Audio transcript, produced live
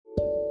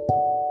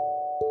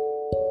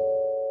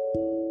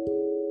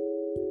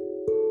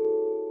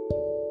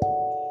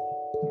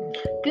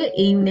Good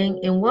evening,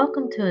 and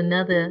welcome to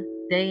another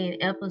day and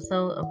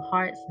episode of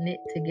Hearts Knit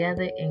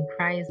Together in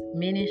Christ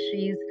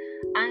Ministries.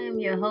 I am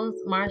your host,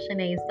 Marsha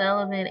A.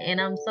 Sullivan, and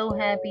I'm so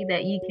happy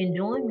that you can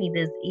join me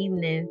this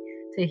evening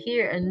to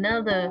hear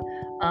another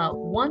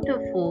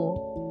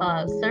wonderful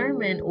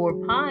sermon or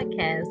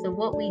podcast of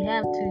what we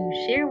have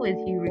to share with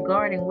you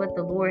regarding what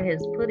the Lord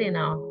has put in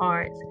our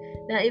hearts.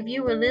 Now, if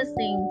you were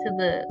listening to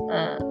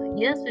the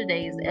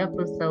yesterday's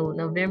episode,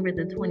 November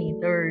the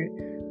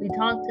 23rd, we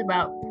talked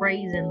about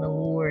praising the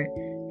Lord.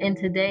 And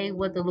today,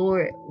 what the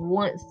Lord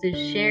wants to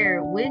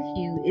share with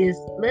you is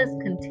let's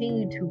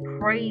continue to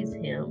praise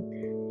Him.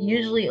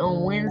 Usually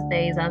on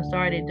Wednesdays, I've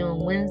started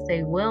doing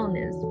Wednesday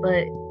Wellness,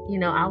 but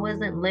I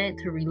wasn't led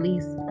to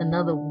release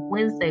another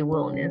Wednesday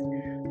Wellness.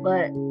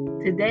 But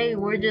today,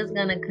 we're just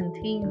going to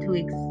continue to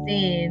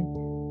extend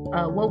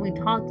what we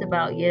talked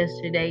about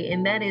yesterday,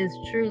 and that is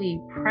truly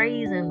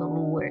praising the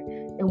Lord.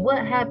 And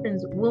what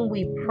happens when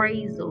we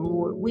praise the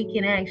Lord, we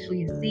can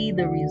actually see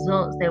the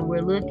results that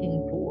we're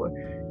looking for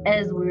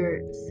as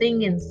we're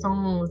singing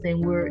songs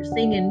and we're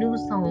singing new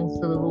songs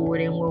to the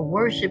Lord and we're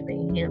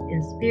worshiping Him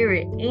in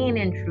spirit and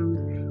in truth.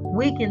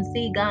 We can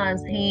see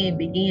God's hand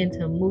begin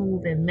to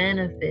move and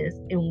manifest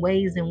in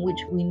ways in which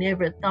we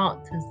never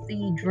thought to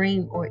see,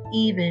 dream, or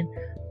even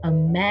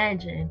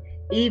imagine,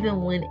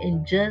 even when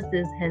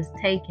injustice has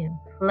taken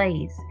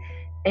place.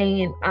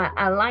 And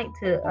I like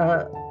to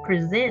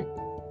present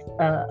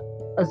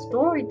a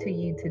story to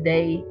you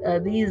today.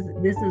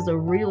 This is a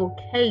real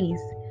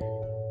case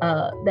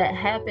that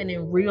happened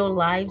in real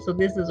life. So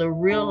this is a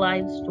real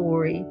life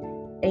story.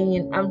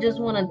 And I just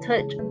want to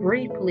touch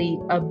briefly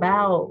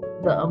about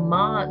the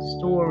Ahmaud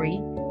story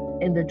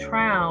and the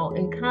trial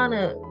and kind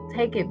of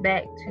take it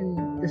back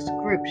to the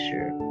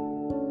scripture.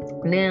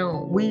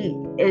 Now,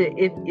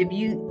 if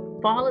you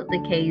followed the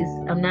case,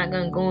 I'm not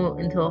going to go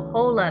into a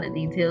whole lot of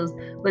details,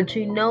 but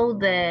you know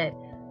that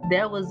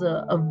there was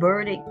a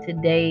verdict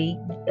today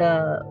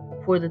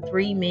for the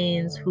three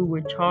men who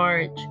were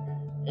charged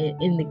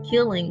in the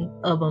killing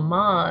of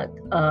Ahmaud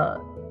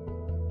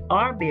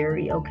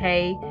Arbery,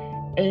 okay?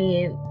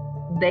 And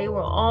they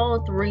were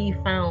all three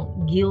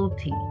found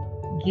guilty,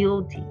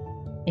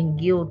 and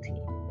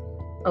guilty,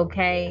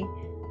 okay?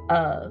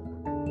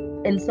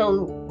 And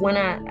so when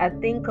I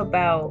think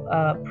about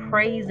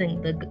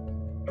praising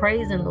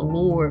the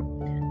Lord,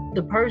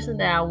 the person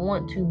that I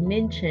want to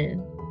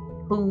mention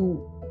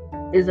who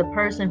is a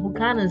person who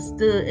kind of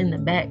stood in the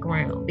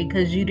background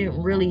because you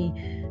didn't really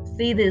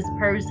see this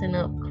person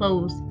up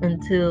close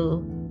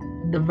until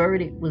the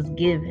verdict was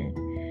given.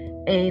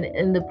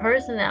 And the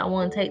person that I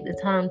want to take the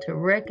time to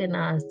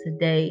recognize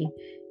today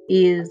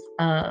is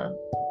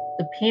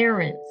the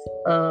parents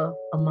of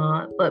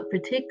Ahmaud, but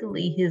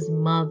particularly his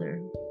mother,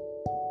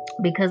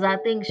 because I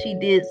think she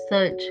did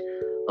such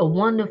a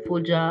wonderful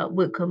job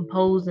with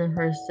composing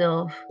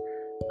herself,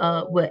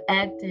 with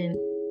acting,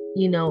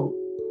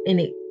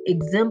 and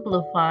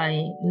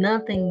exemplifying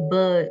nothing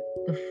but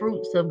the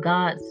fruits of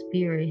God's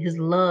Spirit, His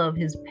love,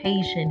 His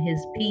patience,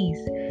 His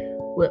peace,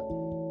 with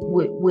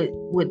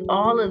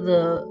all of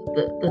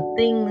the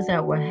things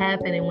that were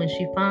happening when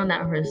she found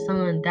out her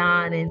son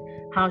died, and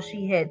how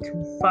she had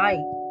to fight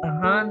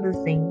behind the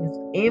scenes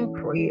in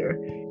prayer,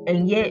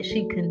 and yet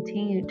she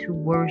continued to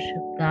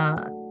worship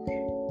God.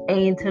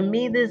 And to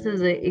me, this is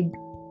the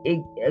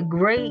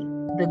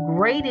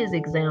greatest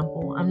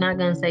example. I'm not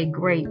going to say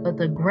great, but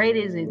the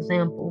greatest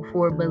example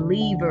for a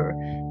believer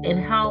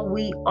and how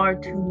we are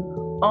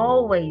to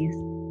always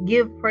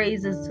give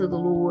praises to the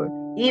Lord,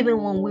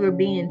 even when we're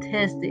being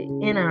tested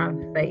in our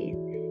faith.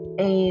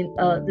 And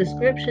the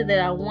scripture that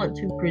I want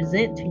to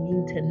present to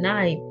you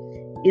tonight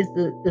is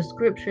the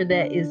scripture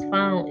that is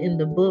found in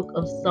the book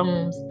of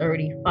Psalms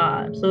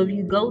 35. So if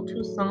you go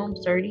to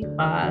Psalms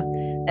 35,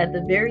 at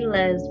the very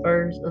last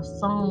verse of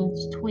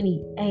Psalms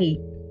 28,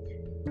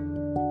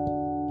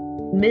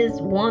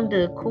 Ms.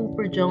 Wanda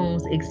Cooper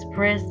Jones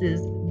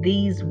expresses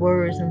these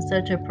words in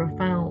such a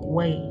profound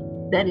way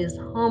that is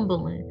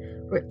humbling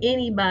for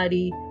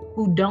anybody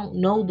who don't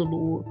know the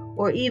Lord,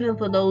 or even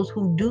for those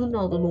who do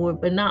know the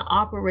Lord but not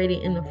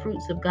operating in the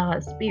fruits of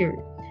God's Spirit.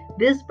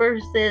 This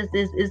verse says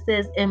this. It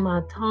says, "And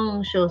my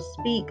tongue shall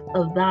speak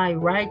of thy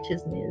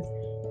righteousness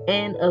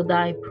and of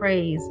thy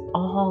praise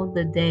all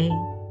the day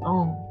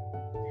long."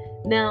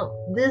 Now,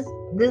 this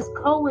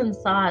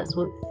coincides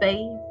with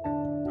faith,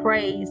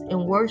 praise,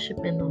 and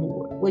worshiping the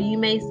Lord. Well, you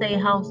may say,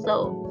 how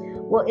so?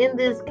 Well, in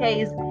this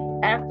case,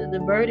 after the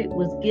verdict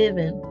was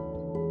given,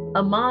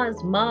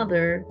 Ahmaud's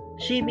mother,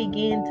 she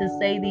began to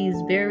say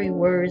these very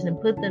words and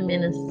put them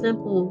in the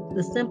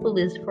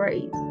simplest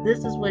phrase.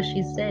 This is what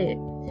she said.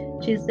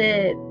 She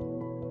said,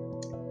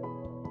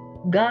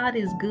 "God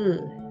is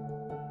good."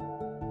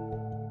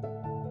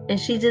 And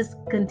she just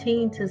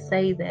continued to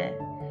say that.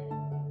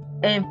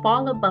 And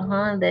followed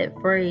behind that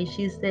phrase,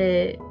 she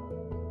said,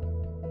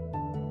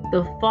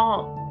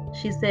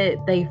 she said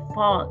they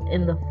fought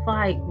and the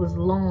fight was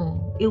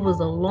long. It was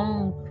a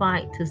long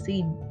fight to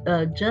see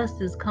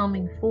justice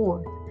coming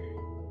forth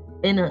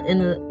in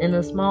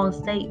a small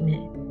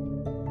statement.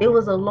 It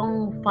was a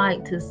long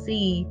fight to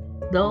see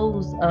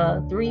those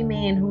 3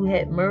 men who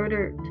had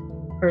murdered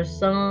her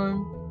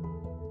son.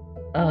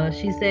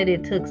 She said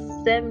it took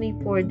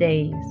 74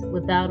 days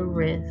without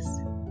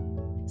arrest.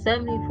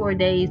 74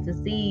 days to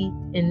see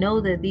and know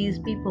that these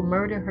people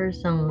murdered her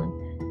son.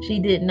 She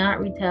did not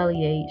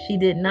retaliate. She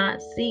did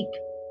not seek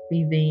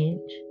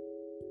revenge.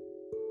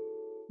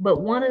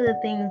 But one of the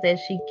things that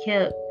she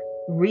kept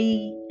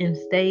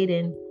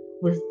reinstating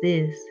was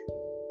this.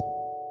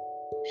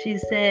 She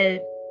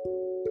said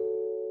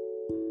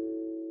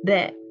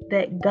that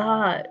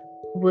God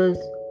was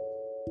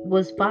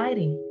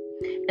fighting,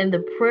 and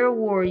the prayer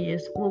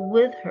warriors were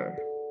with her.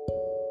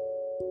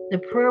 The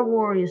prayer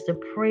warriors, the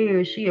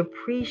prayers she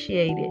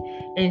appreciated,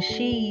 and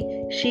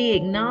she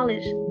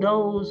acknowledged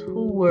those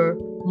who were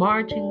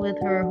marching with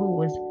her, who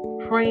was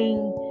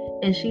praying.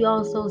 And she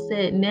also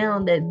said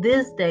now that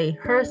this day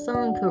her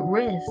son could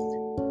rest.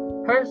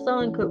 Her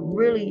son could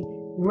really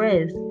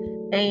rest.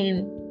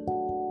 And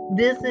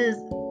this is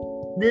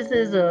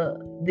the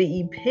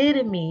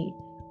epitome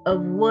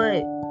of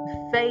what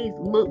faith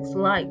looks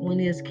like when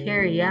it's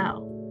carried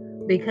out.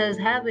 Because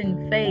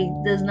having faith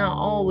does not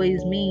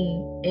always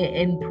mean,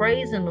 and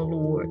praising the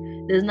Lord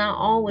does not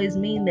always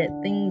mean that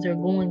things are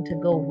going to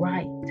go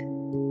right.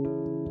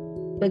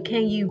 But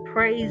can you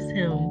praise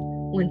Him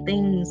when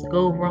things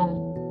go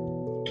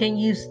wrong? Can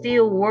you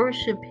still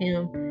worship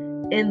Him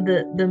in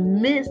the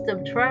midst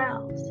of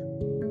trials?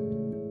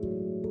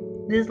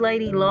 This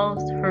lady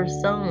lost her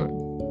son,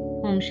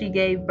 whom she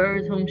gave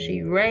birth, whom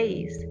she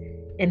raised,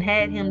 and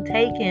had him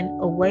taken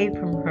away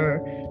from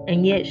her,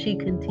 and yet she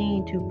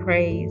continued to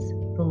praise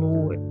the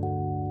Lord.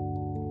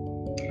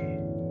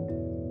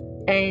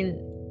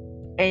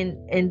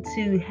 And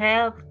to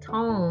have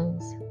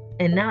tongues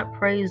and not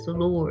praise the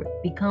Lord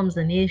becomes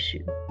an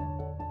issue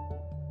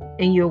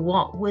in your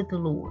walk with the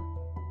Lord.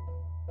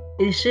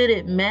 It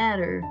shouldn't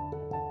matter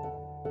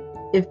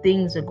if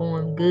things are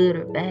going good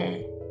or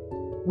bad.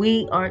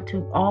 We are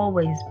to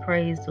always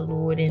praise the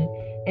Lord.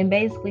 And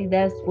basically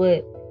that's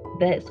what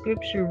that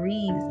scripture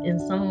reads in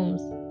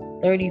Psalms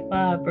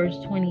 35 verse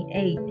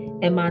 28.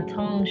 And my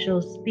tongue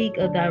shall speak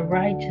of thy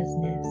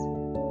righteousness.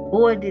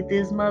 Boy, did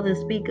this mother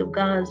speak of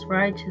God's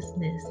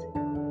righteousness,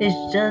 His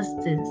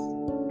justice,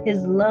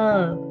 His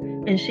love.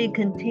 And she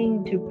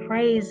continued to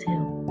praise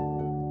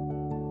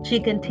Him. She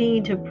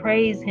continued to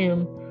praise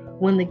Him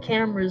when the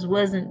cameras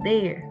wasn't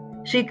there.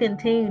 She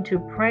continued to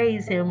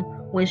praise Him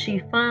when she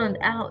found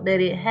out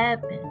that it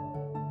happened.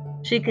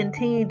 She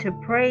continued to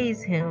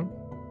praise Him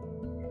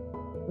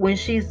when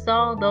she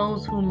saw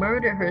those who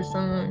murdered her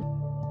son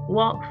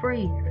walk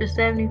free for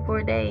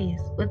 74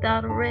 days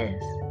without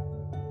arrest.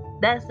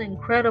 That's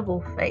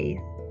incredible faith.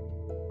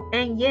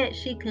 And yet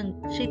she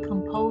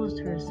composed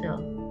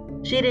herself.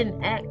 She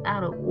didn't act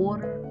out of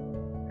order.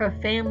 Her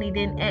family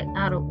didn't act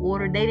out of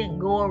order. They didn't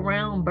go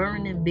around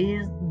burning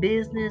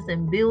business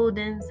and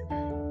buildings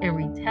and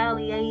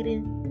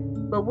retaliating.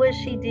 But what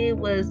she did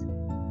was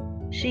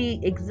she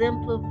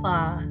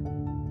exemplified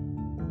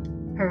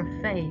her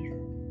faith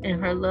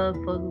and her love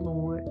for the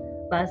Lord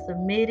by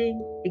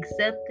submitting,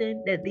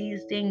 accepting that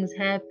these things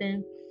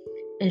happen,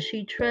 and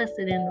she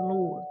trusted in the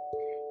Lord.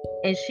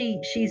 And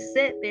she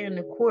sat there in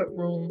the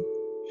courtroom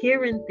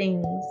hearing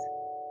things,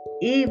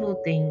 evil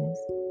things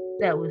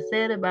that was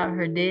said about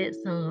her dead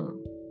son,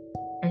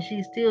 and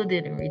she still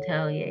didn't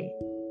retaliate.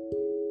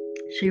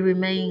 She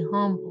remained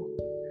humble.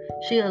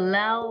 She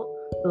allowed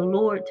the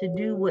Lord to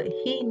do what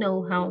He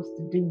knows how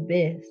to do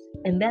best,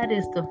 and that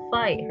is to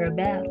fight her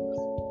battles.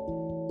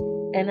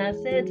 And I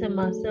said to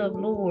myself,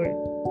 Lord,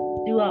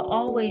 do I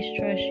always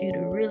trust You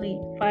to really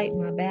fight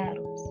my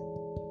battles?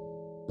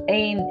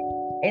 And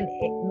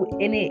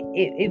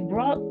it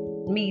brought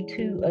me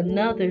to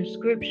another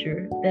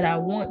scripture that I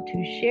want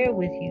to share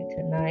with you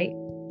tonight.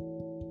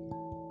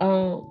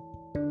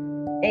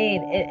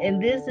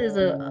 And this is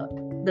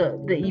the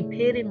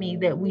epitome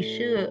that we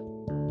should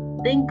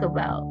think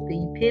about,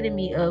 the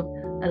epitome of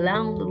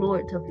allowing the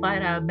Lord to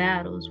fight our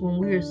battles when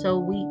we are so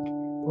weak,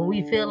 when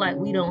we feel like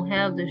we don't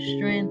have the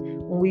strength,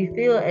 when we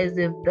feel as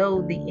if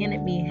though the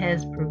enemy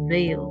has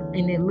prevailed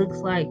and it looks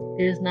like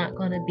there's not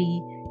going to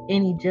be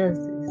any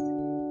justice.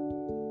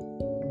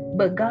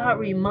 But God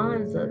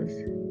reminds us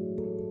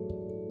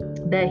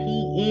that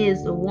He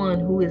is the one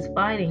who is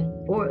fighting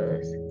for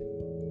us.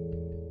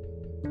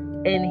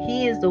 And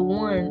He is the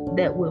one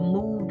that will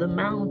move the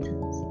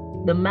mountains,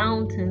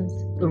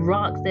 the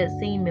rocks that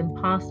seem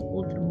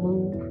impossible to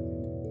move.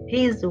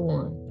 He's the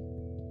one.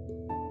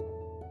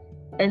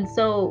 And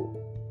so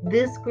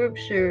this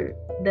scripture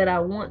that I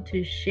want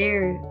to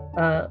share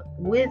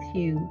with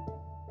you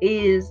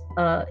is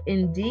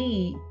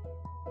indeed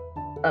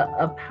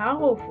a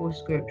powerful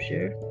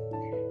scripture,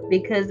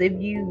 because if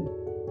you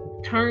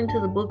turn to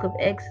the book of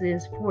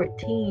Exodus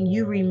 14,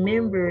 you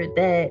remember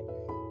that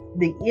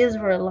the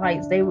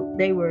Israelites, they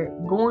were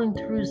going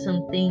through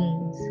some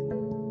things.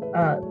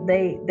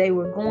 They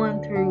were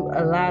going through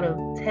a lot of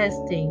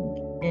testing,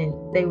 and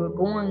they were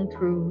going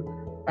through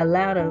a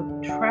lot of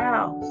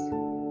trials.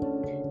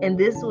 And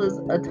this was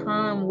a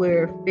time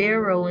where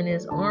Pharaoh and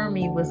his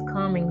army was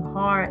coming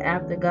hard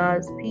after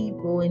God's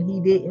people, and he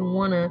didn't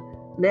want to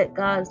let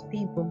God's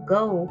people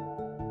go,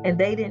 and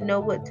they didn't know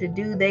what to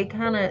do. They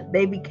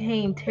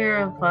became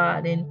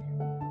terrified, and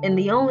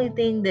the only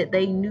thing that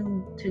they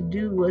knew to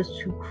do was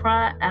to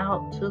cry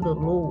out to the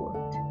Lord.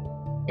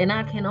 And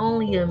I can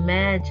only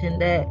imagine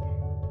that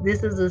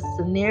this is a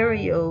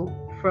scenario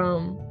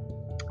from,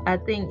 I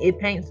think it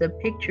paints a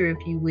picture,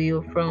 if you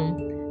will,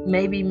 from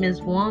maybe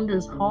Miss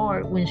Wanda's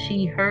heart when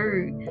she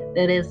heard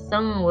that his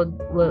son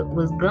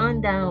was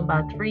gunned down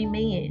by 3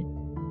 men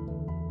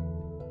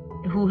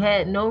who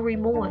had no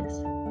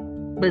remorse,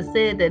 but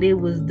said that it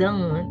was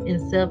done in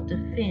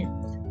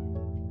self-defense.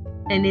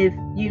 And if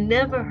you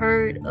never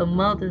heard a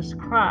mother's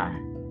cry,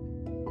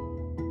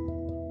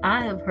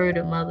 I have heard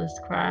a mother's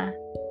cry,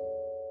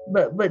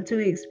 but to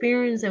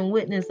experience and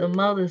witness a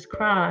mother's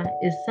cry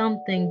is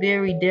something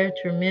very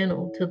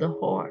detrimental to the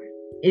heart.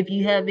 If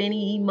you have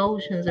any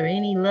emotions or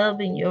any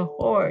love in your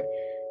heart,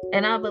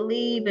 and I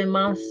believe in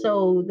my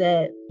soul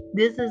that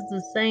this is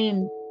the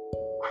same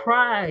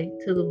cry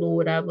to the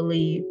Lord. I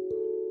believe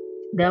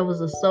that was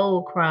a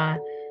soul cry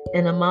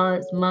in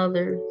Ahmad's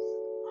mother's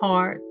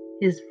heart,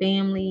 his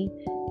family,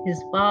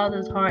 his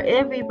father's heart,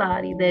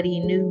 everybody that he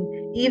knew,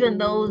 even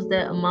those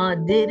that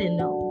Ahmad didn't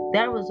know.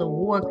 That was a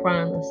war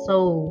cry in the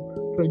soul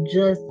for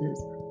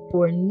justice,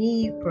 for a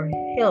need for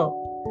help,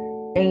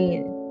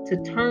 and to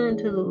turn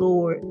to the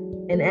Lord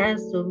and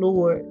ask the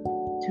Lord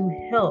to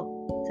help.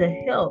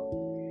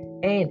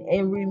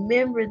 And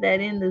remember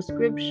that in the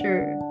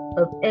scripture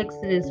of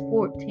Exodus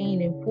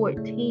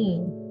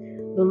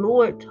 14:14, the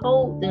Lord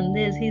told them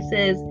this. He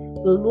says,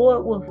 the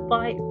Lord will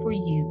fight for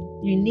you.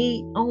 You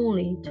need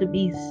only to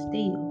be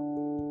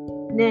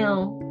still.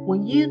 Now,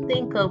 when you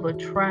think of a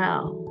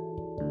trial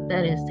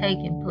that is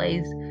taking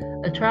place,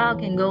 a trial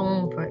can go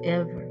on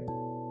forever.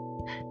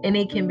 And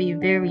it can be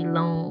very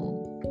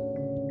long,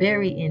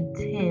 very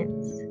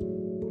intense.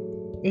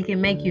 It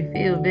can make you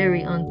feel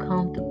very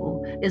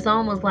uncomfortable. It's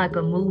almost like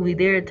a movie.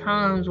 There are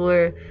times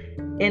where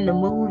in the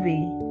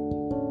movie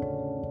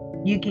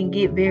you can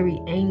get very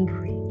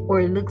angry,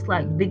 or it looks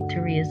like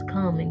victory is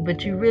coming,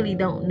 but you really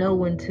don't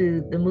know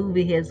until the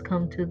movie has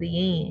come to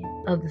the end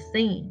of the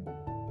scene.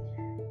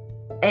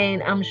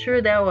 And I'm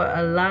sure there were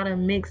a lot of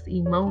mixed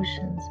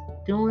emotions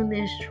during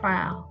this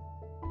trial.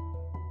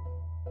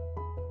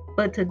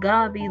 But to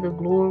God be the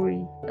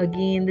glory.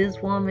 Again,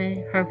 this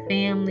woman, her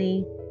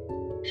family,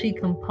 she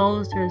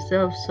composed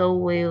herself so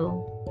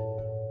well.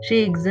 She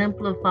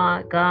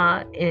exemplified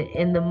God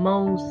in the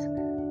most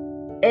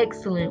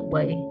excellent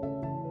way.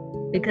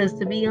 Because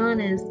to be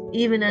honest,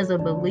 even as a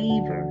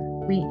believer,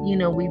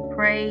 we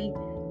pray,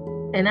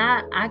 and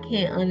I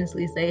can't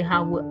honestly say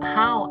how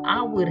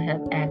I would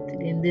have acted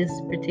in this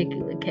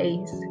particular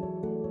case.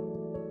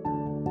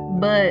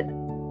 But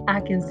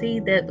I can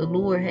see that the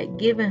Lord had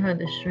given her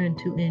the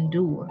strength to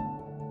endure,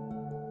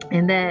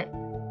 and that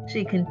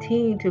she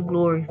continued to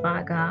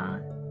glorify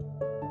God.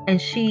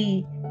 And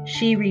she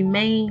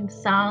remained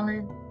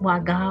silent while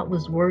God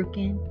was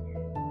working,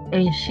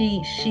 and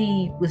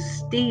she was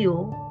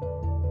still,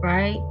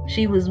 right?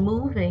 She was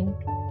moving,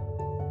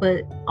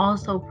 but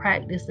also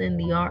practicing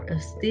the art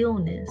of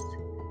stillness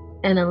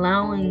and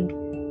allowing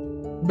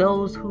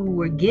those who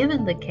were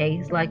given the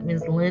case, like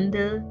Ms.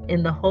 Linda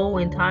and the whole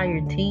entire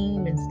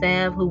team and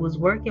staff who was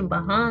working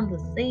behind the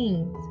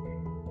scenes,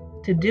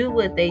 to do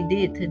what they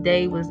did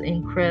today was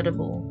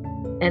incredible.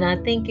 And I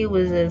think it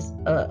was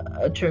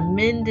a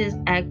tremendous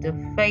act of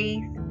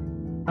faith,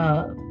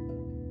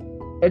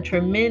 a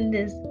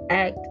tremendous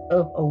act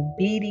of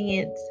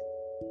obedience,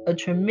 a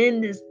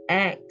tremendous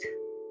act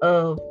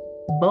of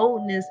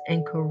boldness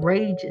and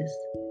courageousness,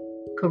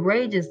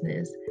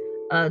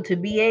 to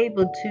be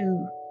able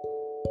to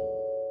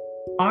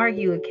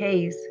argue a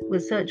case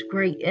with such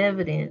great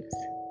evidence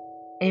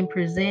and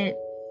present,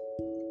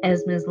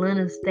 as Ms.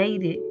 Lena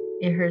stated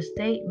in her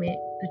statement,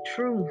 the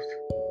truth.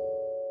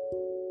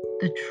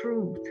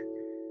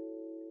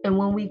 And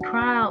when we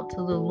cry out to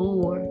the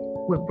Lord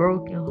with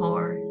broken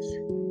hearts,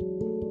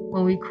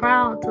 when we cry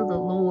out to the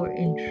Lord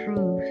in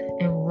truth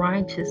and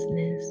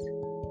righteousness,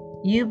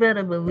 you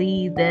better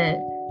believe that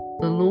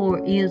the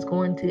Lord is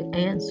going to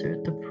answer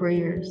the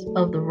prayers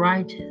of the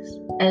righteous,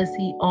 as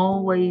he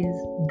always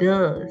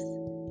does.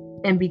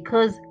 And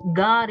because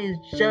God is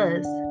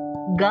just,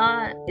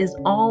 God is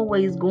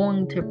always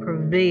going to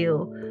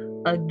prevail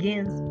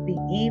against the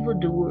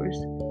evildoers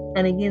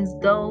and against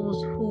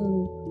those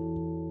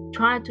who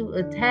try to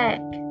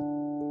attack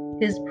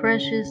his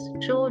precious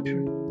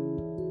children.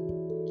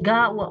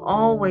 God will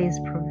always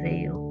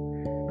prevail.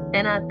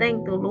 And I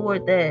thank the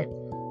Lord that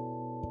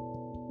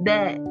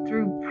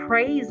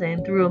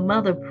through a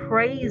mother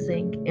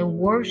praising and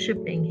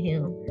worshiping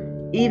him,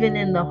 even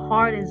in the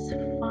hardest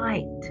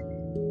fight,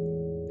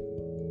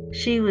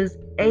 she was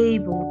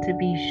able to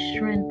be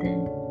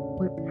strengthened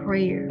with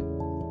prayer.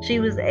 She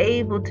was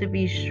able to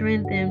be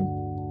strengthened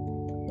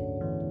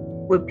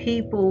with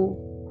people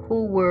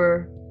who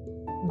were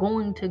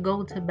going to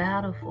go to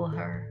battle for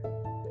her.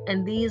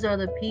 And these are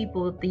the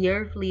people, the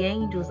earthly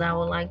angels, I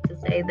would like to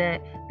say,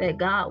 that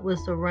God was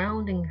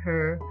surrounding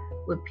her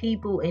with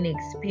people and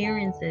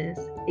experience in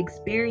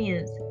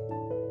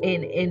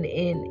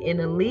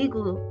a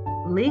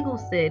legal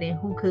setting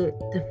who could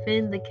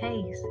defend the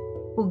case,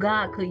 who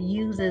God could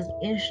use as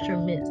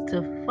instruments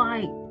to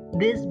fight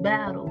this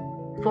battle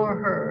for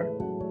her,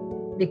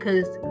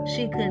 because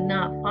she could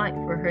not fight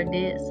for her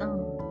dead son,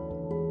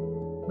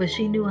 but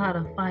she knew how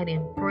to fight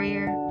in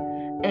prayer.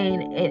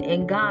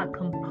 And God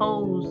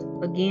composed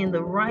again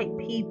the right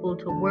people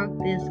to work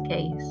this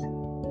case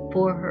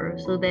for her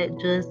so that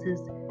justice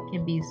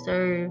can be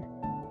served.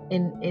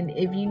 And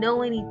if you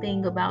know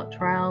anything about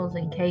trials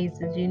and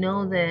cases, you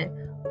know that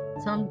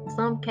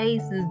some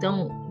cases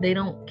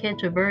don't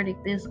catch a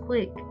verdict this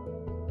quick.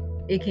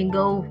 It can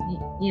go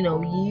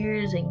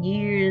years and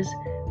years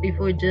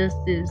before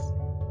justice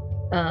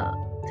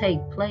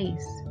take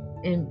place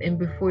and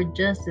before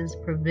justice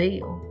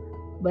prevail.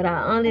 But I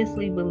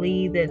honestly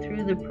believe that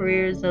through the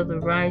prayers of the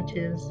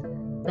righteous,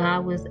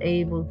 God was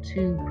able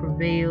to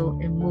prevail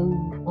and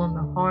move on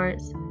the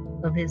hearts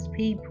of his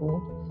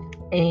people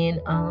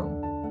and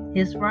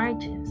his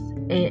righteous.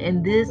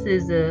 And this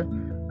is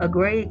a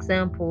great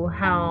example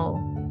how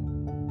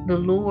the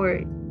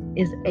Lord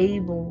is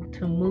able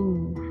to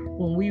move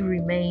when we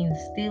remain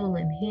still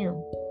in him,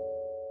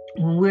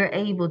 when we're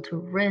able to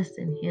rest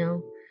in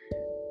him.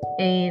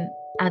 And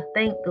I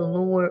thank the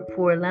Lord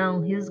for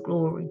allowing his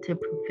glory to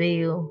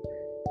prevail.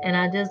 And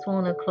I just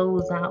want to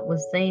close out with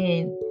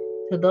saying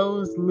to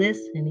those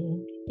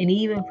listening, and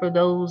even for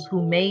those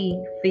who may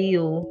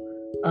feel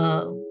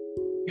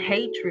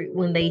hatred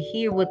when they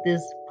hear what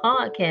this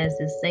podcast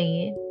is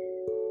saying,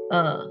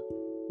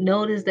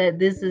 notice that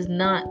this is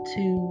not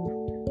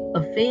to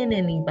offend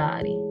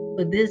anybody,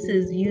 but this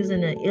is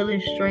using an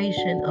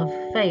illustration of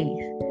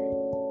faith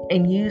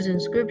and using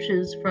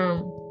scriptures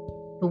from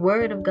the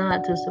word of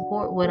God to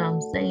support what I'm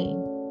saying.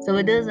 So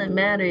it doesn't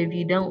matter if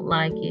you don't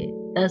like it.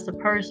 That's a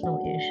personal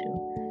issue.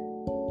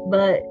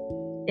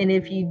 And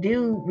if you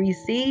do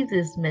receive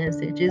this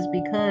message, it's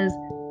because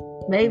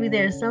maybe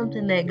there's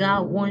something that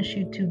God wants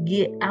you to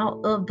get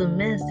out of the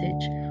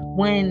message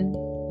when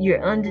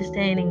you're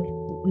understanding,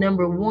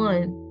 number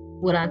one,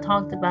 what I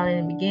talked about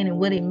in the beginning,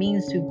 what it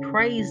means to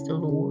praise the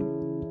Lord,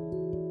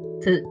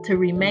 to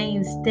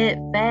remain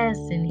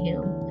steadfast in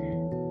him,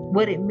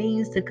 what it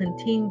means to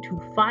continue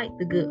to fight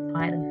the good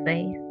fight of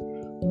faith,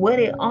 what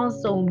it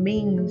also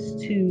means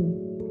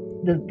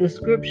to the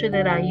scripture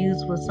that I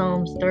used was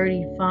Psalms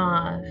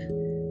 35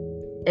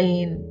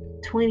 and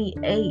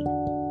 28,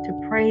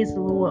 to praise the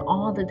Lord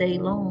all the day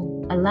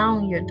long,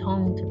 allowing your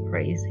tongue to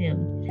praise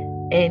him.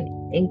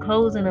 And in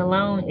closing,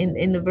 allowing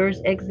in the verse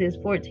Exodus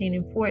 14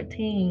 and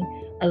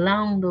 14,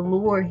 allowing the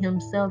Lord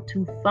himself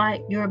to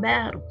fight your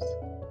battles.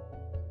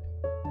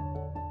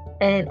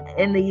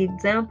 And the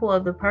example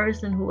of the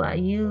person who I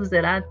used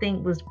that I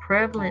think was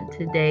prevalent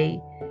today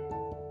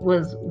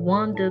was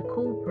Wanda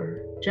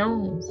Cooper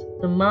Jones,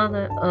 the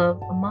mother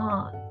of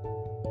Ahmaud.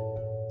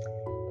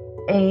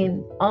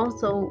 And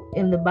also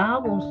in the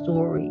Bible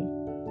story,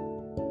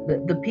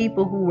 the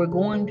people who were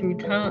going through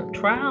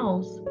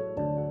trials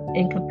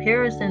in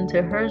comparison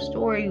to her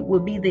story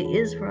would be the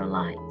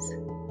Israelites.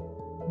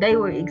 They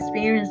were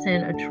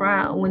experiencing a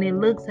trial when it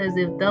looks as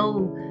if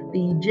though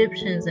the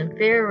Egyptians and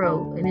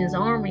Pharaoh and his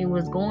army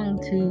was going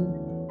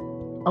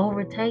to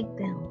overtake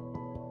them.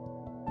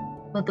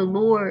 But the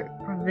Lord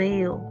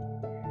prevailed.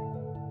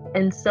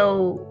 And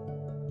so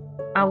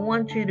I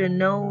want you to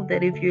know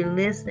that if you're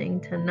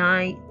listening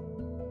tonight,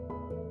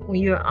 when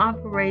you're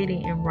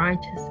operating in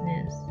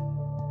righteousness,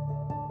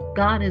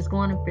 God is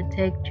going to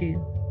protect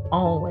you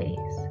always,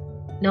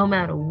 no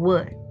matter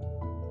what,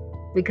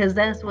 because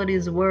that's what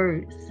his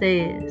word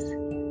says.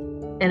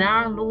 And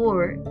our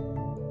Lord,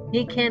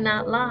 he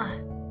cannot lie.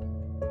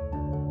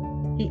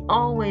 He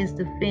always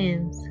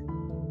defends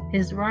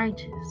his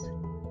righteous.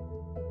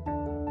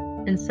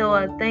 And so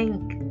I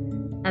thank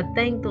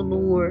the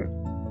Lord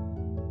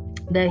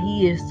that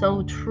he is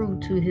so true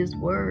to his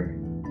word.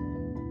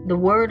 The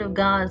word of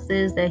God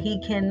says that he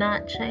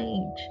cannot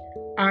change.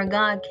 Our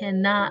God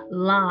cannot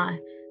lie.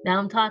 Now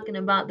I'm talking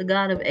about the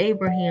God of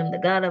Abraham, the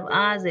God of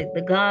Isaac,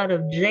 the God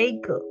of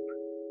Jacob,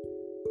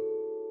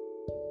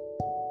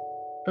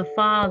 the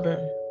Father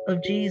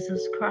of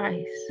Jesus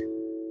Christ,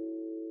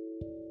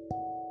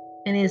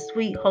 and his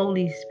sweet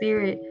Holy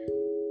Spirit.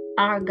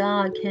 Our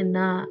God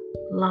cannot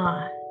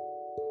lie.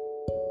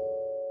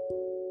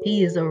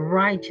 He is a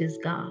righteous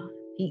God.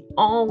 He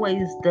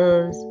always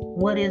does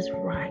what is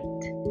right.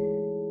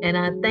 And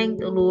I thank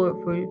the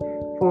Lord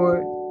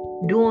for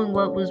doing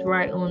what was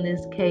right on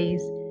this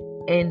case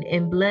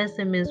and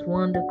blessing Miss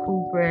Wanda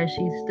Cooper as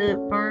she stood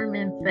firm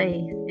in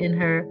faith, and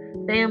her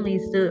family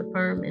stood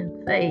firm in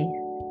faith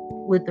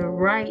with the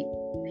right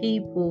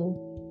people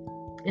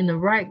and the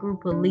right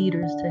group of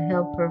leaders to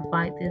help her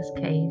fight this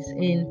case.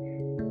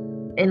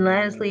 And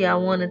lastly, I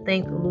want to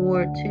thank the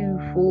Lord too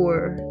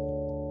for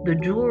the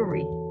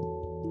jury,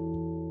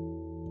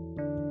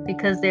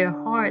 because their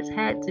hearts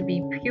had to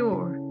be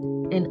pure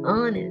and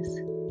honest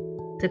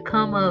to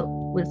come up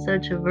with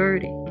such a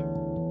verdict.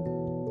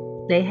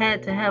 They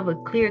had to have a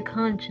clear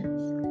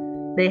conscience.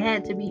 They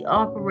had to be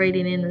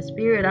operating in the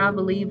spirit, I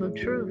believe, of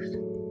truth.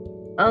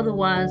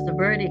 Otherwise, the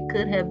verdict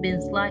could have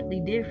been slightly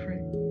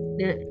different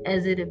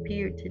as it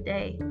appeared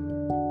today.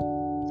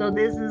 So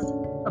this is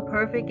a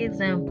perfect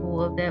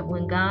example of that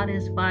when God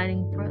is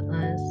fighting for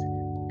us,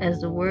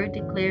 as the word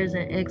declares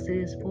in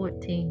Exodus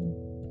 14,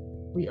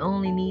 we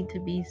only need to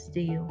be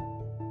still.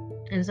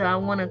 And so I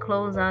want to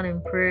close out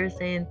in prayer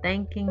saying,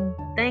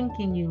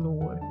 thanking you,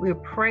 Lord. We're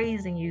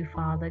praising you,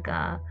 Father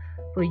God,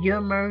 for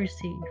your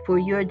mercy, for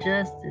your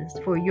justice,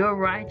 for your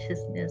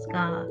righteousness,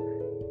 God,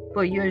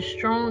 for your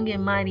strong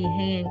and mighty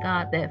hand,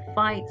 God, that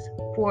fights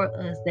for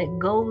us, that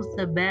goes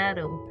to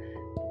battle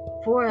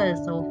for us,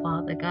 oh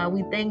Father God.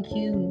 We thank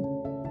you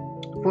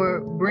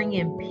for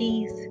bringing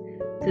peace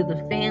to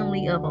the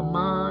family of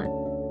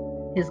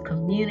Ahmaud, his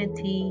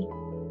community,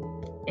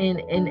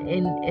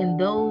 and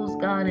those,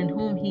 God, in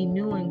whom he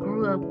knew and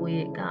grew up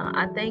with, God.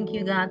 I thank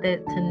you, God,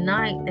 that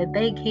tonight that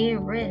they can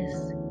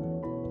rest.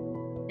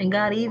 And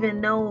God,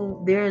 even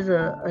though there's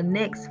a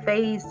next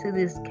phase to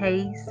this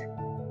case,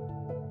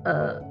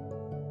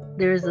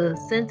 there's a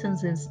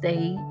sentencing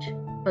stage,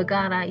 but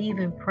God, I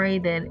even pray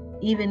that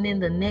even in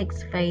the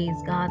next phase,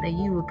 God, that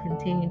you will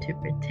continue to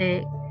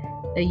protect,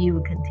 that you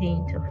will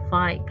continue to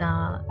fight,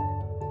 God,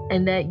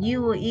 and that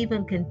you will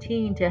even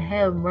continue to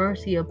have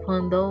mercy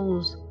upon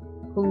those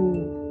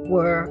who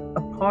were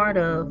a part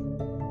of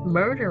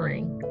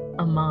murdering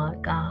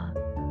Ahmaud,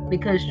 God,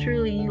 because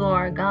truly you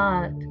are a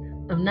God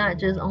of not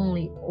just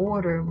only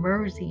order,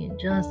 mercy, and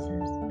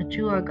justice, but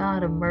you are a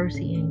God of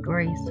mercy and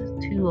grace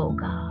too, oh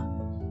God.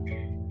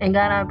 And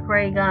God, I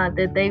pray, God,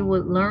 that they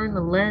would learn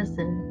the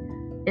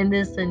lesson in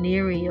this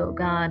scenario,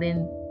 God,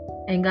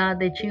 and God,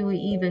 that you would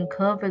even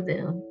cover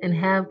them and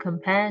have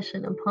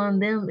compassion upon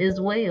them as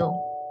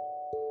well.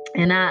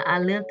 And I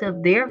lift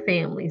up their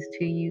families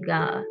to you,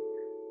 God,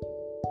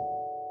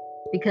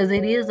 because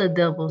it is a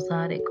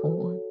double-sided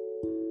coin.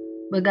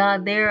 But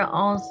God, there are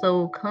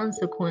also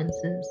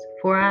consequences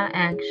for our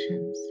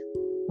actions,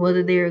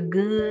 whether they're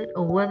good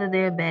or whether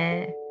they're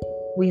bad,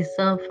 we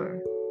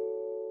suffer.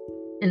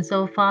 And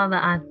so, Father,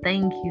 I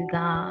thank you,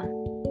 God,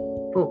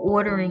 for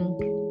ordering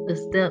the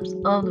steps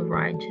of the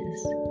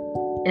righteous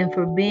and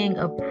for being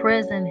a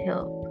present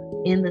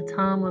help in the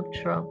time of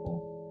trouble.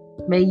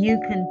 May you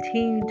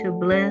continue to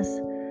bless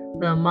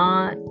the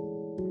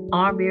Ahmaud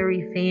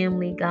Arbery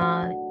family,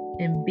 God,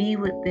 and be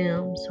with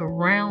them,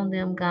 surround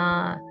them,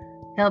 God,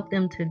 help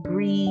them to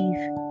grieve.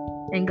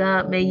 And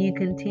God, may you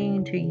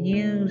continue to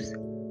use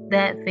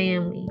that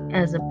family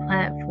as a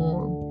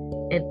platform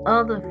and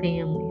other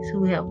families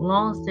who have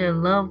lost their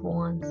loved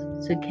ones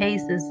to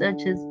cases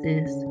such as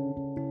this.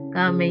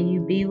 God, may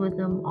you be with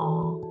them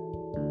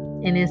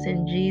all. And it's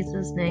in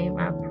Jesus' name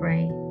I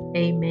pray.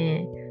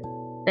 Amen.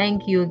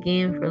 Thank you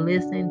again for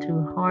listening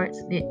to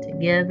Hearts Knit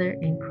Together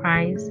in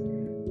Christ.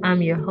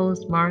 I'm your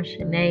host,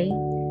 Marsha Nay.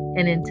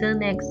 And until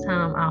next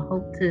time, I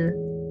hope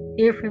to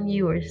hear from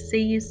you or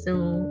see you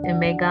soon. And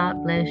may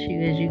God bless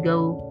you as you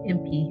go in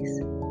peace.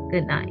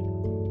 Good night.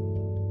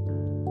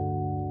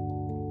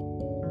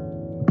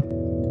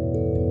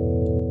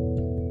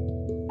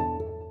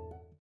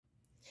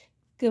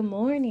 Good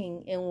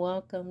morning and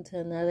welcome to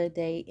another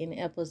day in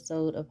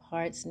episode of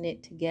Hearts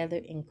Knit Together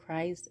in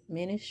Christ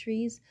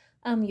Ministries.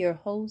 I'm your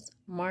host,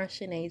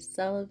 Marsha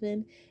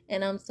Sullivan,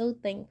 and I'm so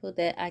thankful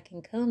that I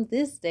can come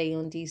this day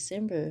on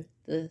December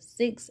the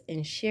 6th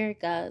and share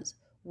God's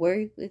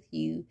word with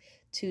you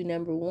to,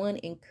 number one,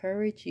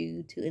 encourage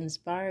you, to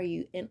inspire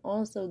you, and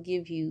also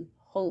give you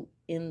hope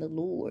in the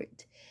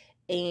Lord.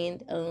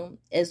 And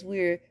as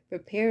we're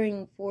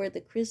preparing for the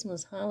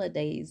Christmas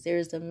holidays,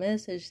 there's a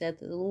message that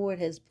the Lord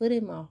has put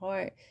in my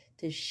heart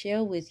to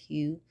share with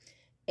you.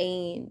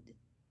 And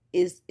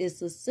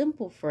it's a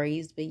simple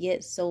phrase, but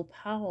yet so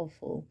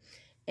powerful.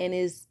 And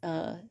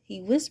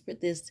he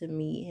whispered this to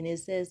me, and it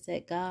says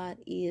that God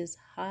is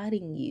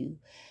hiding you.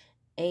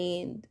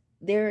 And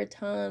there are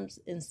times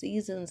and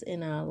seasons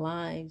in our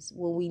lives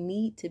where we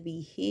need to be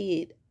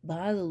hid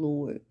by the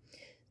Lord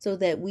so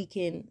that we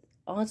can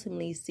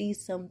ultimately see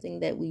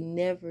something that we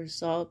never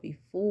saw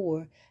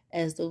before,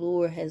 as the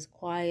Lord has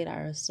quieted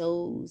our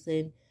souls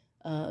and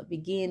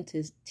begin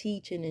to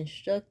teach and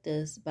instruct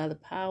us by the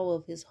power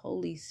of his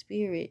Holy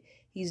Spirit.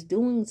 He's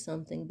doing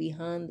something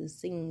behind the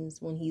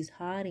scenes when he's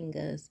hiding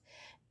us.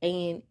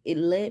 And it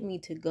led me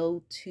to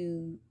go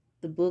to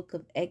the book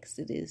of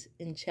Exodus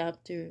in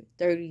chapter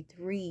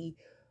 33,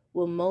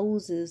 where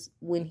Moses,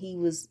 when he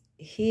was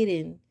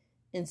hidden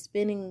and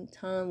spending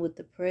time with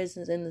the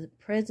presence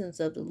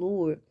of the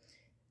Lord,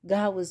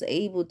 God was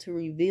able to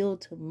reveal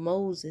to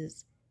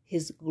Moses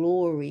his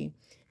glory.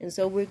 And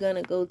so we're going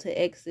to go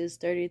to Exodus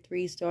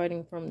 33,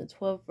 starting from the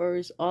 12th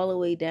verse all the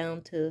way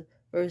down to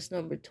verse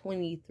number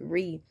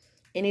 23.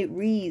 And it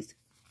reads,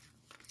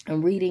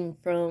 I'm reading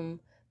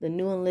from the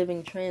New and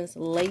Living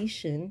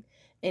Translation,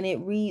 and it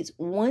reads,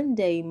 one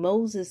day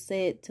Moses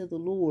said to the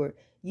Lord,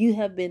 you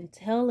have been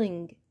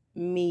telling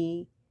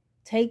me,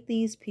 take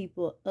these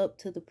people up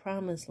to the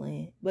promised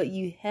land, but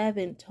you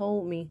haven't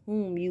told me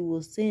whom you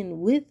will send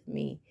with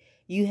me.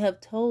 You have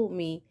told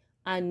me,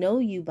 I know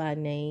you by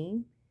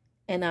name,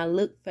 and I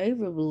look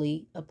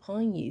favorably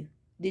upon you.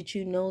 Did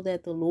you know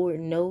that the Lord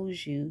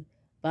knows you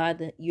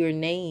by your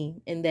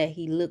name, and that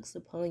he looks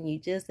upon you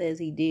just as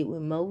he did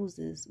with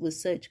Moses with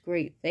such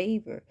great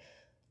favor?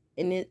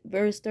 In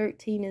verse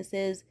 13, it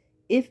says,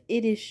 if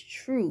it is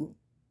true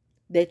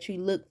that you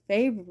look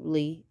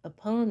favorably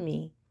upon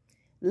me,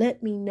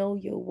 let me know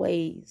your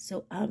ways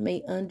so I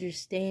may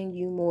understand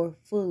you more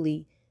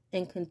fully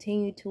and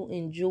continue to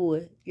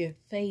enjoy your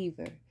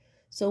favor.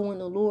 So when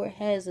the Lord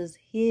has us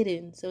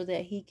hidden so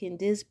that he can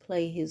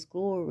display his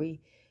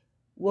glory,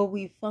 what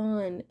we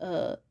find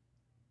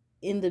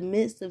in the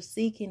midst of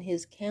seeking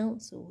his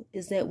counsel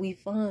is that we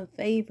find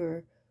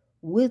favor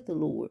with the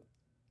Lord.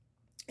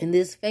 And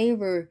this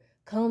favor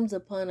comes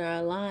upon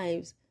our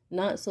lives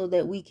not so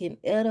that we can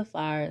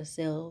edify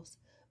ourselves,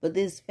 but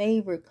this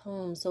favor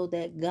comes so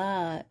that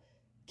God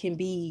can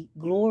be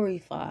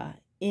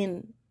glorified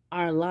in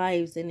our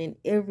lives and in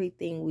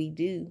everything we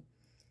do.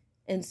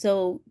 And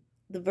so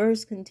the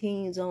verse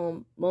continues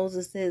on.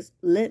 Moses says,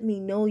 let me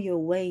know your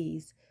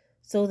ways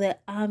so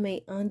that I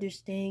may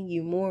understand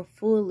you more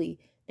fully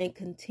and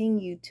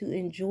continue to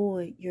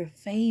enjoy your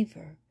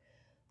favor.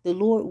 The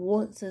Lord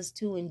wants us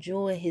to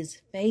enjoy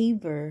his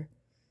favor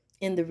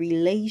in the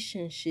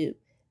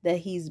relationship that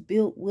he's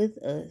built with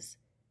us.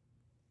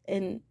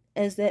 And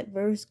as that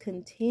verse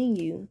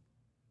continues,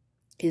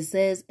 it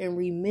says, and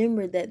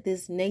remember that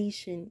this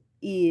nation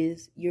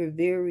is your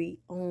very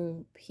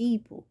own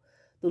people.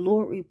 The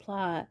Lord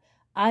replied,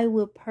 I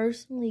will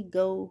personally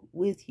go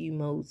with you,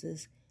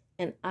 Moses,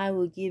 and I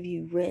will give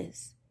you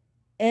rest.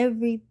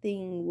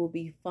 Everything will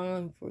be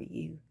fine for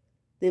you.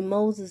 Then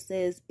Moses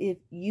says, if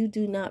you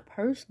do not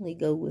personally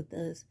go with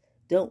us,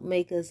 don't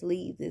make us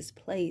leave this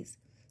place.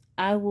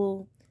 How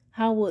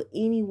will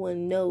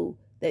anyone know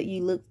that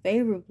you look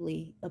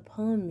favorably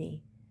upon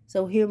me?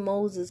 So here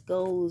Moses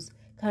goes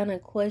kind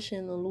of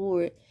question the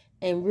Lord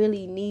and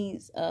really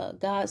needs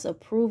God's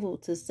approval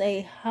to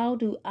say, how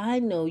do I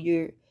know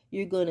you're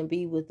going to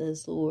be with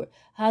us, Lord?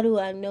 How do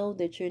I know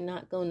that you're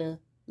not going to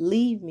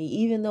leave me?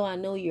 Even though I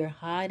know you're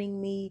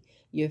hiding me,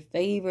 your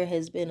favor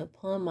has been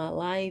upon my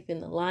life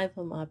and the life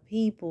of my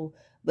people.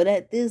 But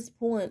at this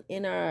point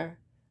in our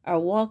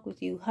walk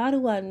with you, how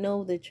do I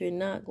know that you're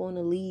not going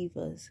to leave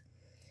us?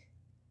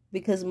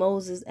 Because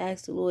Moses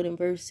asked the Lord in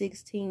verse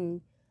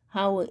 16,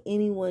 how will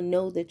anyone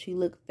know that you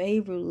look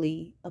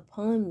favorably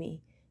upon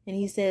me? And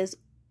he says,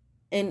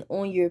 and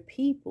on your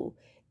people,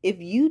 if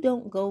you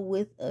don't go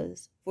with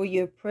us, for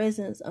your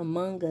presence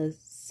among us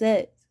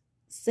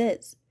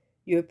sets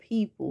your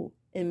people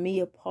and me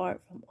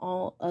apart from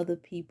all other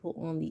people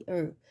on the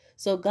earth.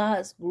 So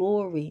God's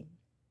glory,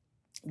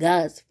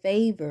 God's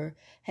favor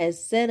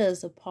has set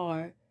us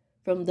apart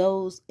from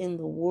those in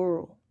the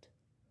world.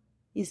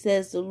 He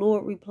says, the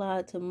Lord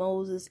replied to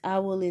Moses, I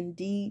will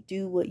indeed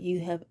do what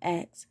you have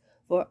asked,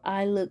 for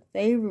I look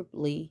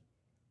favorably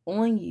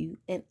on you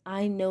and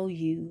I know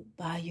you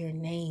by your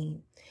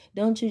name.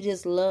 Don't you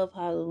just love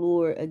how the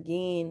Lord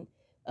again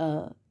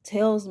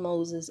tells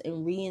Moses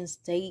and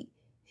reinstate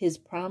his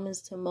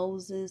promise to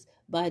Moses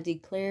by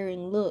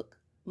declaring, look,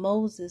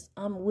 Moses,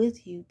 I'm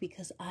with you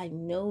because I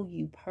know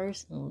you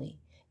personally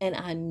and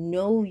I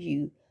know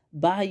you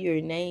by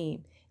your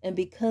name. And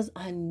because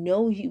I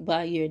know you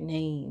by your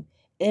name,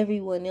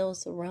 everyone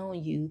else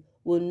around you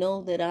will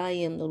know that I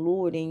am the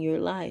Lord in your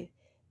life.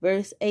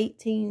 Verse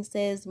 18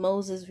 says,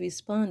 Moses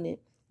responded,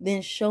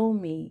 then show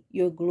me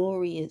your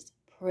glorious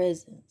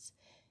presence.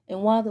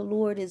 And while the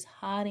Lord is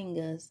hiding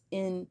us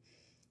in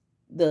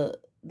the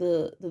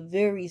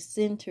very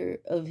center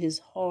of his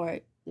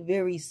heart, the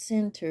very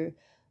center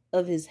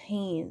of his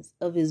hands,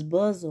 of his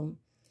bosom,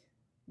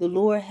 the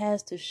Lord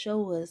has to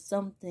show us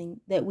something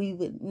that we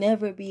would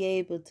never be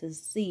able to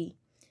see.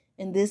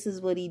 And this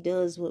is what he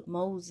does with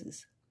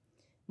Moses.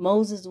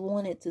 Moses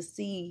wanted to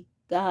see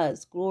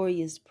God's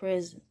glorious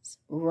presence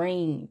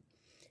reign.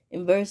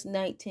 In verse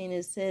 19,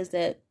 it says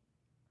that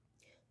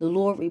the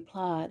Lord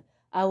replied,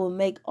 I will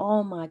make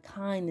all my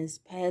kindness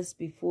pass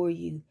before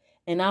you,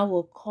 and I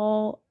will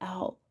call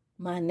out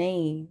my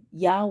name,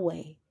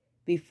 Yahweh,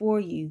 before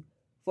you,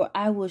 for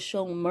I will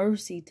show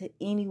mercy to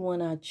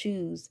anyone I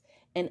choose,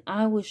 and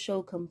I will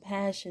show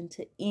compassion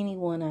to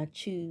anyone I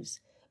choose.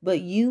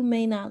 But you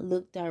may not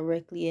look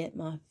directly at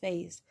my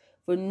face,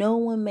 for no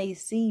one may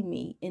see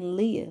me and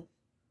live.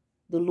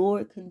 The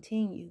Lord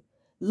continued,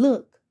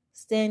 look,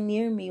 stand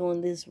near me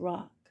on this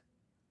rock.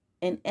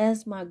 And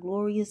as my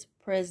glorious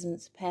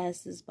presence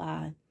passes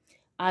by,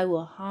 I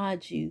will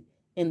hide you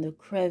in the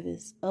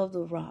crevice of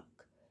the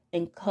rock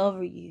and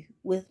cover you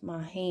with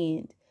my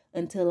hand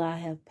until I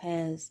have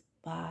passed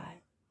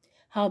by.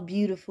 How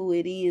beautiful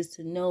it is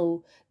to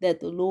know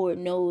that the Lord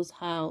knows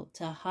how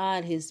to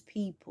hide his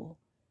people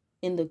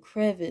in the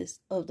crevice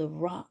of the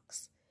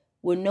rocks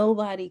where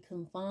nobody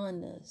can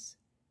find us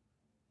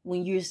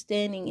when you're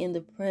standing in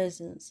the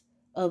presence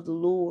of the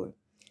Lord.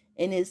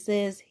 And it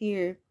says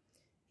here,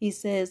 he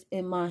says,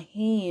 in my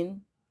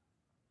hand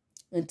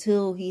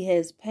until he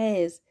has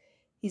passed,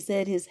 He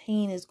said his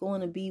hand is going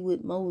to be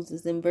with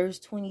Moses. In verse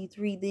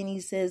 23, then he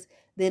says,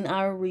 then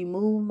I'll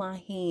remove my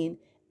hand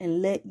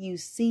and let you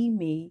see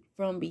me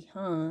from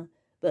behind,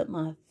 but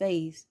my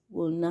face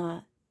will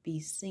not be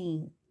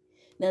seen.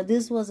 Now,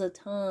 this was a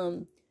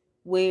time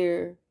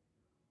where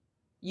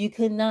you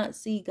could not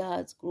see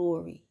God's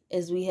glory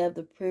as we have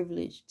the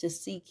privilege to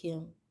seek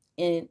him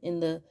in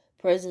the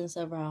presence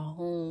of our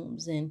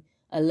homes and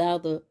allow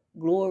the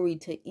glory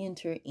to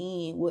enter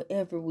in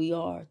wherever we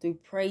are through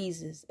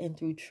praises and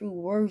through true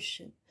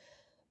worship.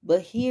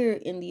 But here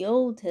in the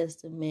Old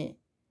Testament,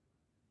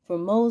 for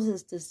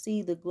Moses to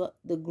see the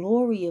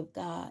glory of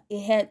God,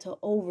 it had to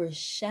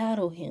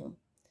overshadow him.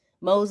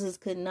 Moses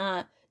could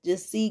not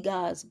just see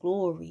God's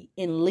glory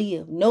and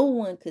live. No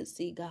one could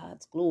see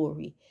God's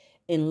glory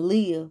and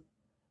live.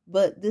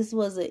 But this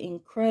was an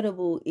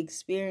incredible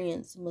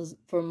experience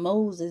for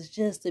Moses,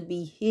 just to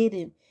be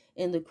hidden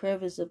in the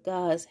crevice of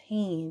God's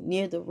hand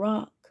near the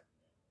rock,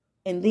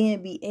 and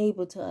then be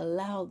able to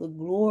allow the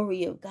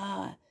glory of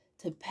God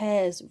to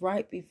pass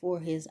right before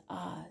his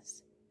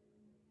eyes.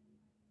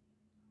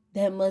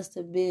 That must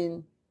have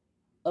been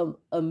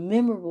a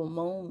memorable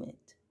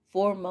moment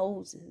for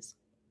Moses,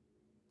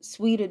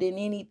 sweeter than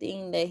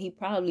anything that he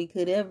probably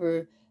could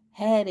ever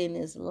had in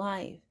his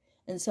life.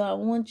 And so I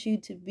want you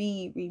to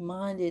be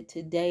reminded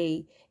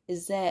today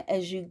is that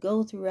as you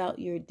go throughout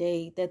your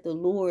day, that the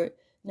Lord,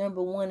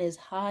 number one, is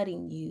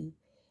hiding you,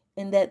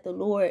 and that the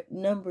Lord,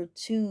 number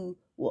two,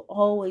 will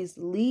always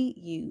lead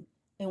you.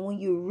 And when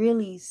you're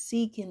really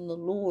seeking the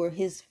Lord,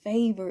 his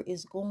favor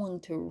is going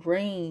to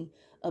reign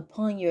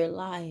upon your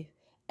life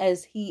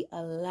as he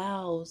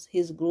allows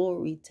his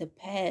glory to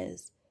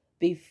pass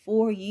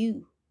before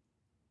you.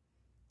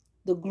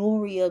 The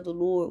glory of the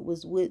Lord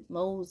was with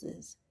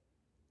Moses,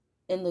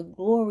 and the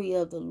glory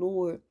of the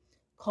Lord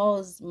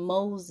caused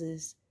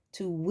Moses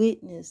to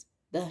witness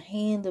the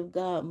hand of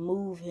God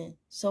moving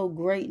so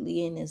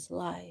greatly in his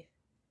life.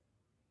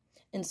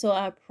 And so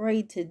I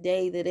pray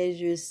today that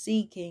as you're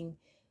seeking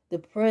the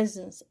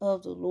presence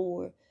of the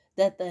Lord,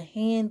 that the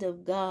hand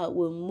of God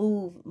will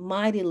move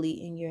mightily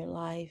in your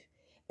life,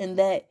 and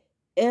that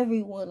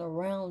everyone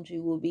around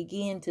you will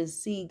begin to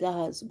see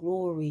God's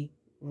glory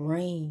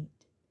reign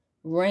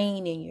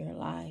in your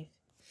life.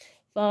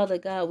 Father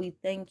God, we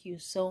thank you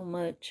so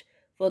much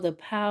for the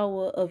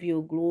power of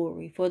your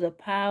glory, for the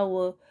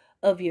power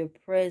of your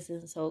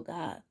presence, oh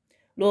God.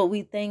 Lord,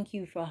 we thank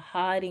you for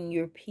hiding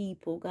your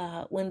people,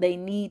 God, when they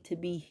need to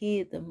be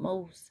hid the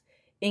most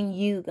in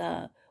you,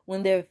 God,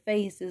 when their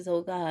faces,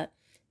 oh God,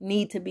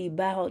 need to be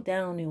bowed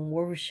down in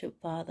worship,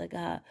 Father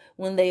God,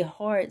 when their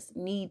hearts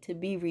need to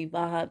be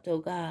revived, oh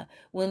God,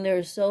 when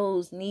their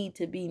souls need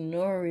to be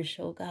nourished,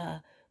 oh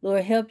God.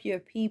 Lord, help your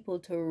people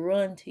to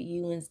run to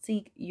you and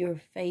seek your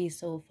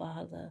face, oh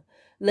Father.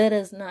 Let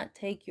us not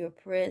take your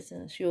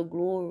presence, your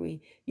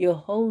glory, your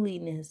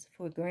holiness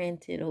for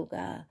granted, oh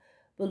God.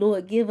 But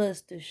Lord, give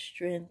us the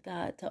strength,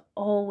 God, to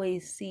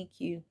always seek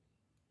you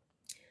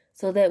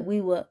so that we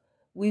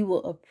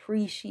will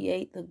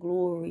appreciate the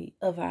glory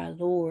of our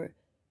Lord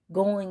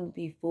going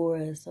before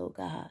us, oh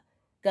God.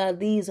 God,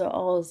 these are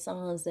all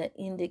signs that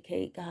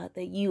indicate, God,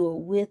 that you are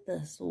with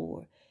us,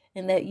 Lord,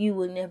 and that you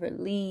will never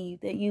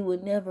leave, that you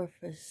will never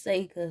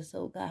forsake us,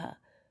 oh God.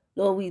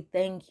 Lord, we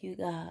thank you,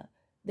 God,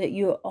 that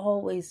you're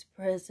always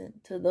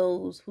present to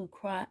those who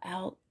cry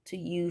out to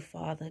you,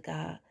 Father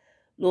God.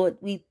 Lord,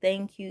 we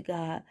thank you,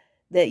 God,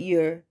 that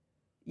your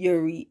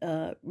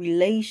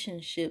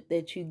relationship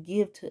that you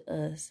give to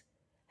us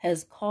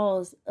has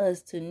caused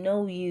us to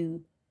know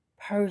you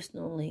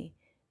personally.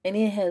 And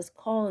it has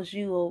caused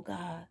you, oh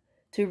God,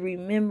 to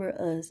remember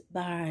us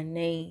by our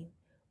name.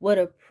 What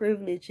a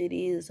privilege it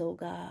is, oh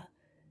God,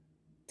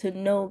 to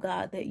know,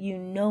 God, that you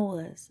know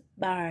us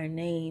by our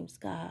names,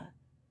 God.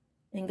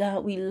 And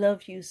God, we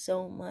love you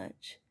so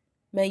much.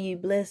 May you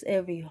bless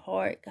every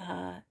heart,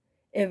 God,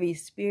 every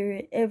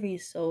spirit, every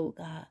soul,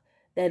 God,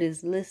 that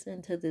is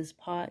listening to this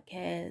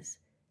podcast.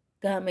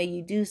 God, may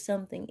you do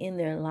something in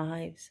their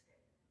lives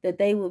that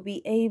they will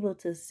be able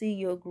to see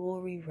your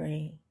glory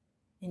reign.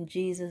 In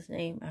Jesus'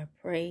 name I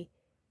pray.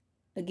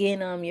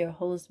 Again, I'm your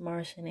host,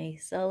 Marcia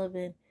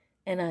Sullivan,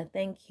 and I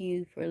thank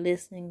you for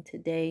listening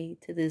today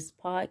to this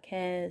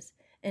podcast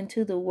and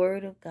to the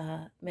Word of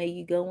God. May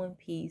you go in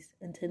peace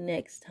until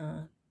next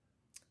time.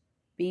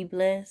 Be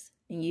blessed,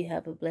 and you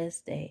have a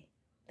blessed day.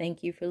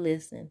 Thank you for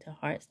listening to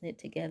Hearts Knit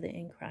Together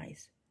in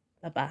Christ.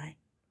 Bye-bye.